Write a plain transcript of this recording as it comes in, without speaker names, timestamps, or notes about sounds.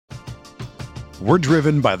We're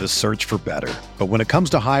driven by the search for better. But when it comes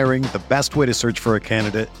to hiring, the best way to search for a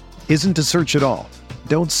candidate isn't to search at all.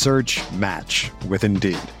 Don't search, match with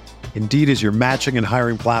Indeed. Indeed is your matching and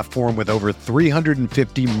hiring platform with over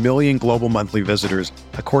 350 million global monthly visitors,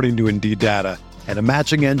 according to Indeed data, and a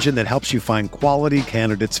matching engine that helps you find quality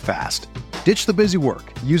candidates fast. Ditch the busy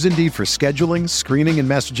work. Use Indeed for scheduling, screening, and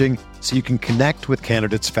messaging so you can connect with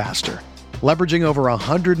candidates faster. Leveraging over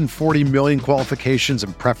 140 million qualifications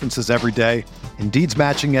and preferences every day, Indeed's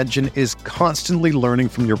matching engine is constantly learning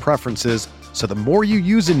from your preferences, so the more you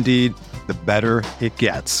use Indeed, the better it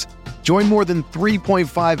gets. Join more than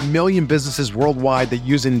 3.5 million businesses worldwide that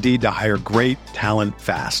use Indeed to hire great talent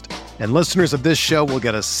fast. And listeners of this show will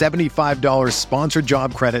get a $75 sponsored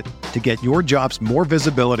job credit to get your jobs more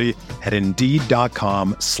visibility at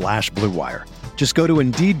Indeed.com/Blue Wire. Just go to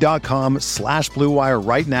Indeed.com/Blue Wire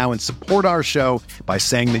right now and support our show by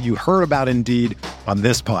saying that you heard about Indeed on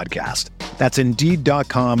this podcast. That's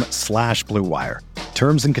Indeed.com/Blue Wire.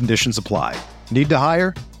 Terms and conditions apply. Need to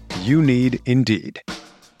hire? You need Indeed.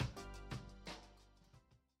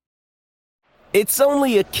 It's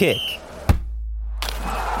only a kick,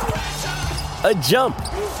 a jump,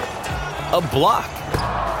 a block.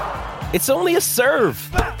 It's only a serve.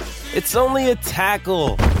 It's only a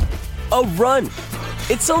tackle, a run.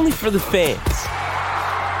 It's only for the fans.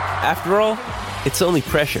 After all, it's only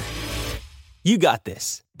pressure. You got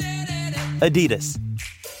this. Adidas.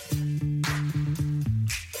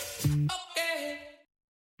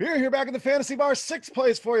 We're here back at the Fantasy Bar. 6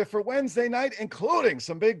 plays for you for Wednesday night, including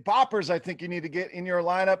some big boppers I think you need to get in your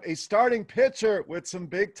lineup. A starting pitcher with some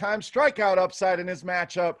big-time strikeout upside in his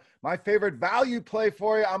matchup. My favorite value play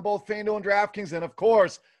for you on both FanDuel and DraftKings. And, of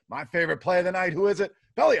course, my favorite play of the night. Who is it?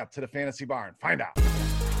 Belly up to the Fantasy Bar and find out.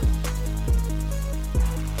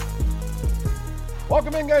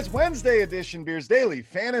 Welcome in, guys. Wednesday edition, Beers Daily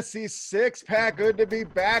Fantasy 6-pack. Good to be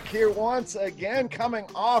back here once again, coming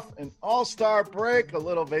off an all-star break, a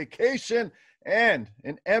little vacation, and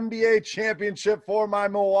an NBA championship for my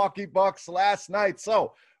Milwaukee Bucks last night.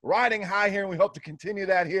 So, riding high here, and we hope to continue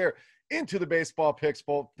that here into the baseball picks,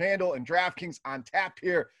 both FanDuel and DraftKings on tap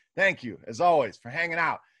here. Thank you, as always, for hanging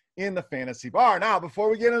out in the Fantasy Bar. Now, before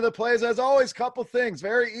we get into the plays, as always, couple things.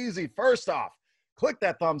 Very easy. First off, click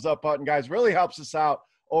that thumbs up button, guys. Really helps us out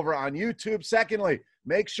over on YouTube. Secondly,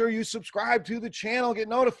 make sure you subscribe to the channel, get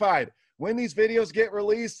notified when these videos get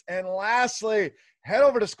released. And lastly, head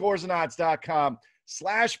over to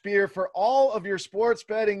scoresandodds.com/beer for all of your sports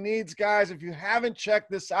betting needs, guys. If you haven't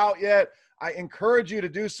checked this out yet, I encourage you to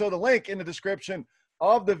do so. The link in the description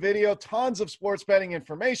of the video. Tons of sports betting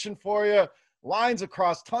information for you. Lines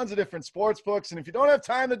across tons of different sports books. And if you don't have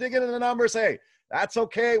time to dig into the numbers, hey, that's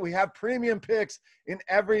okay. We have premium picks in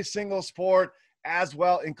every single sport as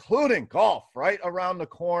well, including golf right around the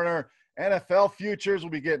corner. NFL futures,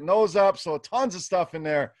 we'll be getting those up. So tons of stuff in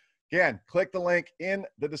there. Again, click the link in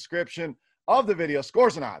the description of the video,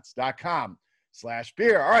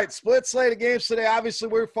 scoresandodds.com/beer. All right, split slate of games today. Obviously,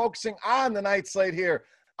 we're focusing on the night slate here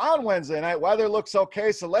on Wednesday night. Weather looks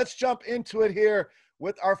okay, so let's jump into it here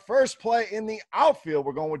with our first play in the outfield.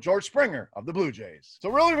 We're going with George Springer of the Blue Jays. So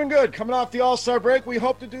really been good coming off the All-Star break. We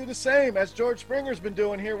hope to do the same as George Springer's been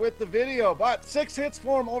doing here with the video. But 6 hits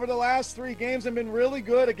for him over the last 3 games and been really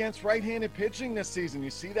good against right-handed pitching this season. You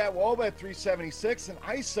see that WOBA at 376 and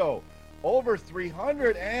ISO over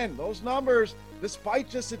 300. And those numbers, despite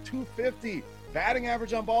just a 250 batting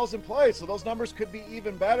average on balls in play. So those numbers could be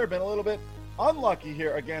even better. Been a little bit unlucky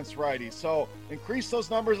here against righties. So increase those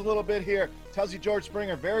numbers a little bit here. Tells you George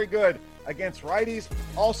Springer very good against righties.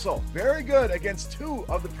 Also very good against 2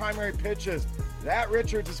 of the primary pitches that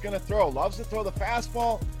Richards is going to throw. Loves to throw the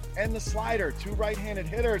fastball and the slider. 2 right-handed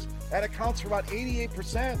hitters. That accounts for about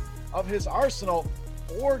 88% of his arsenal.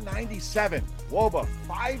 497 WOBA,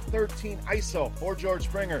 513 ISO for George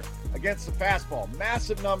Springer against the fastball.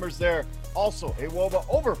 Massive numbers there. Also a WOBA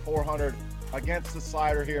over 400 against the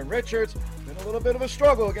slider here. And Richards, been a little bit of a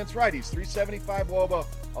struggle against righties. 375 WOBA,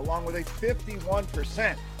 along with a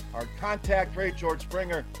 51% hard contact rate. George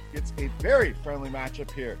Springer gets a very friendly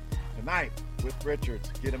matchup here tonight with Richards.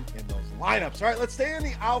 Get him in those lineups. All right, let's stay in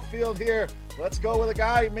the outfield here. Let's go with a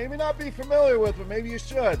guy you maybe not be familiar with, but maybe you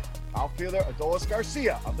should. Outfielder Adolis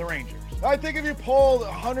Garcia of the Rangers. I think if you polled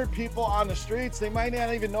 100 people on the streets, they might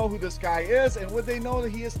not even know who this guy is. And would they know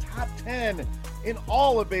that he is top 10 in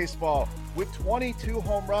all of baseball with 22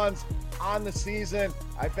 home runs on the season?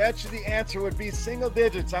 I bet you the answer would be single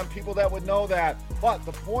digits on people that would know that. But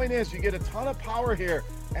the point is, you get a ton of power here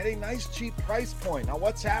at a nice cheap price point. Now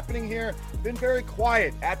what's happening here? Been very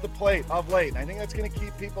quiet at the plate of late. And I think that's going to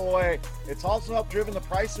keep people away. It's also helped driven the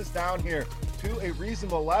prices down here to a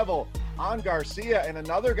reasonable level on Garcia, and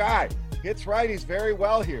another guy hits righties very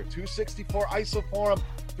well here. 264 ISO for him,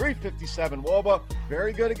 357 WOBA.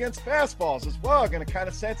 Very good against fastballs as well. Going to kind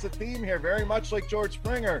of sense a theme here, very much like George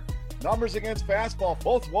Springer. Numbers against fastball,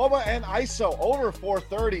 both WOBA and ISO over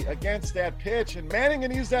 430 against that pitch. And Manning can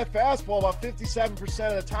use that fastball about 57%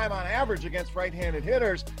 of the time on average against right-handed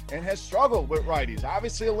hitters and has struggled with righties.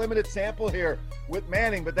 Obviously a limited sample here with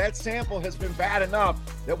Manning, but that sample has been bad enough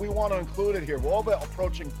that we want to include it here. WOBA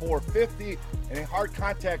approaching 450 and a hard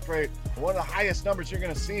contact rate, one of the highest numbers you're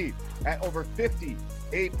going to see at over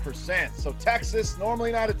 58%. So Texas,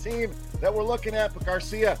 normally not a team that we're looking at, but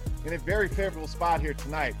Garcia in a very favorable spot here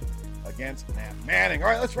tonight against Matt Manning. All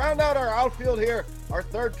right, let's round out our outfield here. Our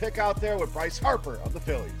third pick out there with Bryce Harper of the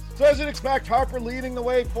Phillies. So as you'd expect, Harper leading the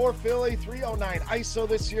way for Philly, 309 ISO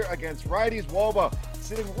this year against righties. WOBA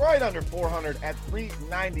sitting right under 400 at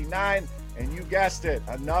 399. And you guessed it,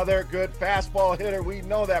 another good fastball hitter. We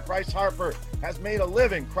know that Bryce Harper has made a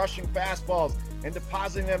living crushing fastballs and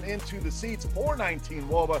depositing them into the seats. 419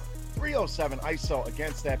 WOBA, 307 ISO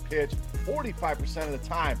against that pitch. 45% of the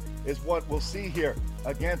time is what we'll see here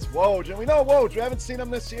against Woj. And we know Woj, we haven't seen him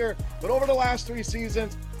this year, but over the last 3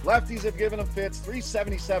 seasons, lefties have given him fits.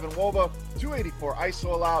 377 WOBA, 284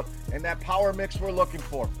 ISO allowed, and that power mix we're looking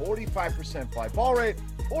for. 45% fly ball rate,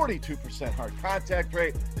 42% hard contact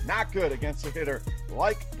rate. Not good against a hitter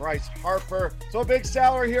like Bryce Harper. So a big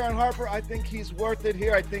salary here on Harper. I think he's worth it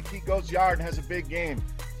here. I think he goes yard and has a big game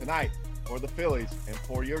tonight for the Phillies and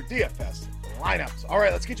for your DFS lineups. All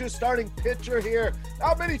right, let's get you a starting pitcher here.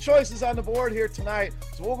 Not many choices on the board here tonight,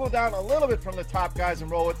 so we'll go down a little bit from the top guys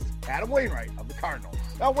and roll with Adam Wainwright of the Cardinals.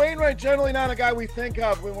 Now, Wainwright, generally not a guy we think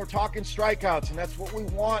of when we're talking strikeouts, and that's what we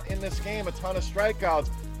want in this game, a ton of strikeouts.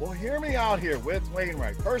 Well, hear me out here with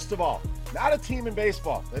Wainwright. First of all, not a team in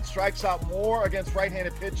baseball that strikes out more against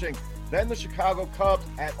right-handed pitching than the Chicago Cubs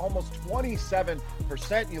at almost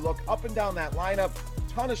 27%. You look up and down that lineup,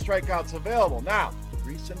 ton of strikeouts available. Now,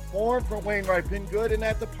 recent form for Wainwright, been good in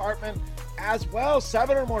that department as well.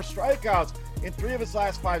 7 or more strikeouts in 3 of his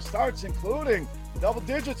last 5 starts, including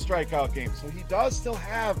double-digit strikeout games. So he does still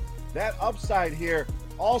have that upside here.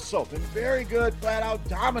 Also, been very good, flat-out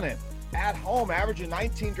dominant at home, averaging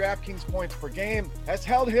 19 DraftKings points per game. Has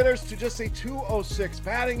held hitters to just a 206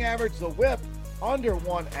 batting average. The whip under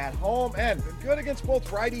 1 at home, and been good against both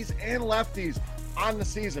righties and lefties on the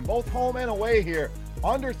season, both home and away here.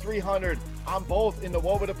 Under 300 on both in the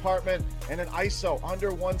WOBA department, and an ISO under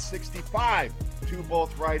 165 to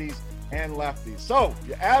both righties and lefties. So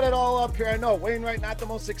you add it all up here. I know Wainwright, not the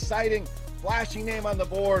most exciting, flashy name on the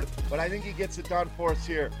board, but I think he gets it done for us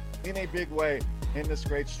here in a big way in this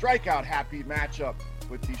great strikeout happy matchup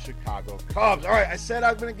with the Chicago Cubs. All right, I said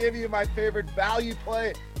I'm going to give you my favorite value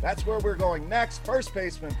play. That's where we're going next. First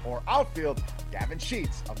baseman or outfield, Gavin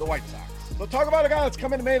Sheets of the White Sox. So talk about a guy that's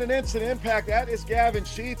come in and made an instant impact. That is Gavin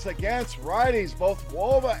Sheets against righties, both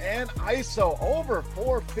WOBA and ISO over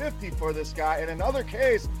 450 for this guy. In another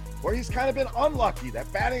case where he's kind of been unlucky,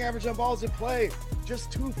 that batting average on balls in play,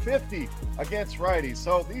 just 250 against righties.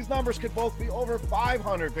 So these numbers could both be over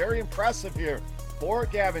 500. Very impressive here for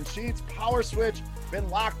Gavin Sheets. Power switch, been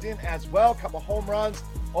locked in as well. Couple home runs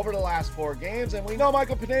over the last 4 games. And we know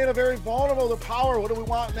Michael Pineda very vulnerable to power. What do we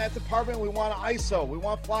want in that department? We want an ISO. We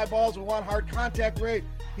want fly balls. We want hard contact rate.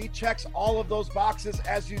 He checks all of those boxes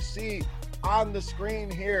as you see on the screen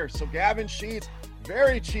here. So Gavin Sheets,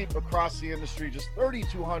 very cheap across the industry, just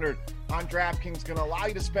 $3,200 on DraftKings. Going to allow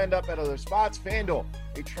you to spend up at other spots. FanDuel,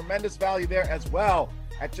 a tremendous value there as well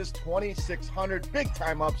at just $2,600. Big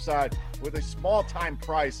time upside with a small time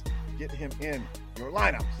price. Get him in your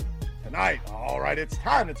lineups tonight. All right, it's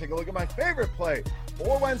time to take a look at my favorite play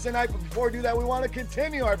for Wednesday night. But before we do that, we want to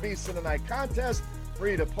continue our Beast of the Night contest.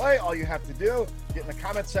 Free to play. All you have to do, get in the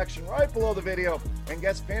comment section right below the video and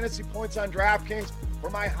guess fantasy points on DraftKings for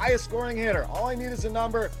my highest scoring hitter. All I need is a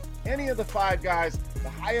number. Any of the 5 guys, the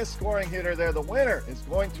highest scoring hitter there, the winner is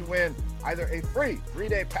going to win either a free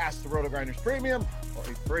 3-day pass to Roto Grinders Premium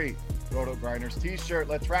or a free Roto Grinders t-shirt.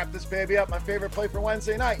 Let's wrap this baby up. My favorite play for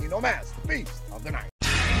Wednesday night. You know Maz, the Beast of the Night.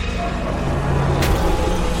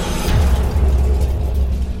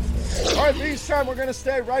 All right, this time we're going to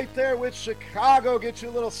stay right there with Chicago. Get you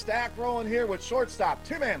a little stack rolling here with shortstop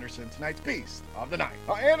Tim Anderson, tonight's Beast of the Night.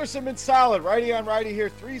 Anderson been solid, righty on righty here,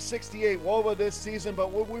 368 WOBA this season,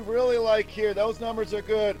 but what we really like here, those numbers are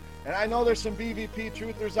good. And I know there's some BVP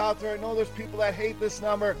truthers out there. I know there's people that hate this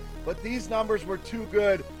number, but these numbers were too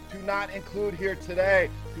good to not include here today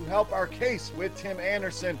to help our case with Tim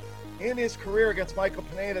Anderson. In his career against Michael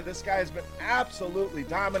Pineda, this guy has been absolutely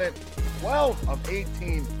dominant. 12 of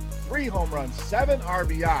 18, 3 home runs, 7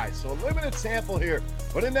 RBIs. So a limited sample here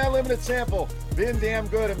but in that limited sample, been damn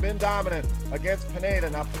good and been dominant against Pineda.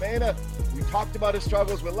 Now, Pineda, we talked about his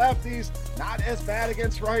struggles with lefties, not as bad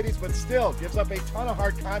against righties, but still gives up a ton of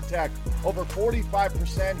hard contact, over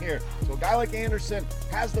 45% here. So a guy like Anderson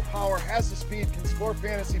has the power, has the speed, can score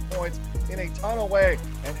fantasy points in a ton of ways,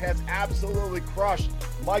 and has absolutely crushed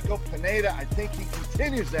Michael Pineda. I think he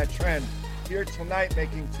continues that trend here tonight,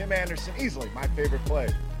 making Tim Anderson easily my favorite play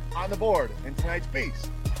on the board in tonight's Beast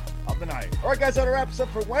of the Night. All right, guys, that wraps up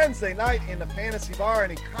for Wednesday night in the Fantasy Bar.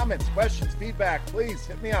 Any comments, questions, feedback, please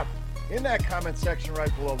hit me up in that comment section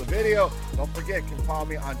right below the video. Don't forget, you can follow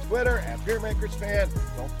me on Twitter at BeerMakersFan.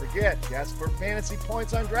 Don't forget, guess for fantasy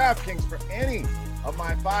points on DraftKings for any of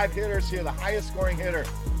my 5 hitters here, the highest scoring hitter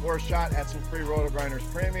for a shot at some free Roto-Grinders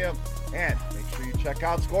Premium. And make sure you check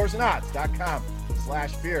out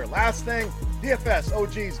scoresandodds.com/beer. Last thing, DFS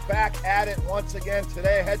OG's back at it once again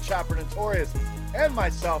today. Head Chopper Notorious and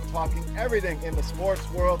myself talking everything in the sports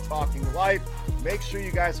world, talking life. Make sure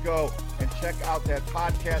you guys go and check out that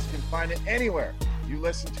podcast. You can find it anywhere you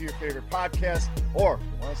listen to your favorite podcast, or if you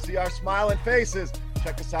want to see our smiling faces,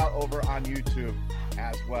 check us out over on YouTube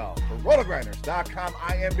as well. For Rotogrinders.com,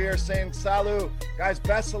 I am Beer saying salut. Guys,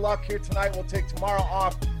 best of luck here tonight. We'll take tomorrow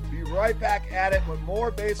off. Be right back at it with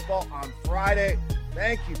more baseball on Friday.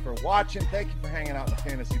 Thank you for watching. Thank you for hanging out in the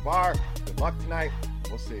Fantasy Bar. Good luck tonight.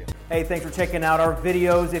 We'll see you. Hey, thanks for checking out our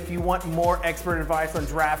videos. If you want more expert advice on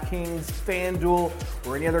DraftKings, FanDuel,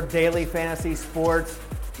 or any other daily fantasy sports,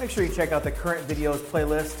 make sure you check out the current videos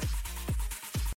playlist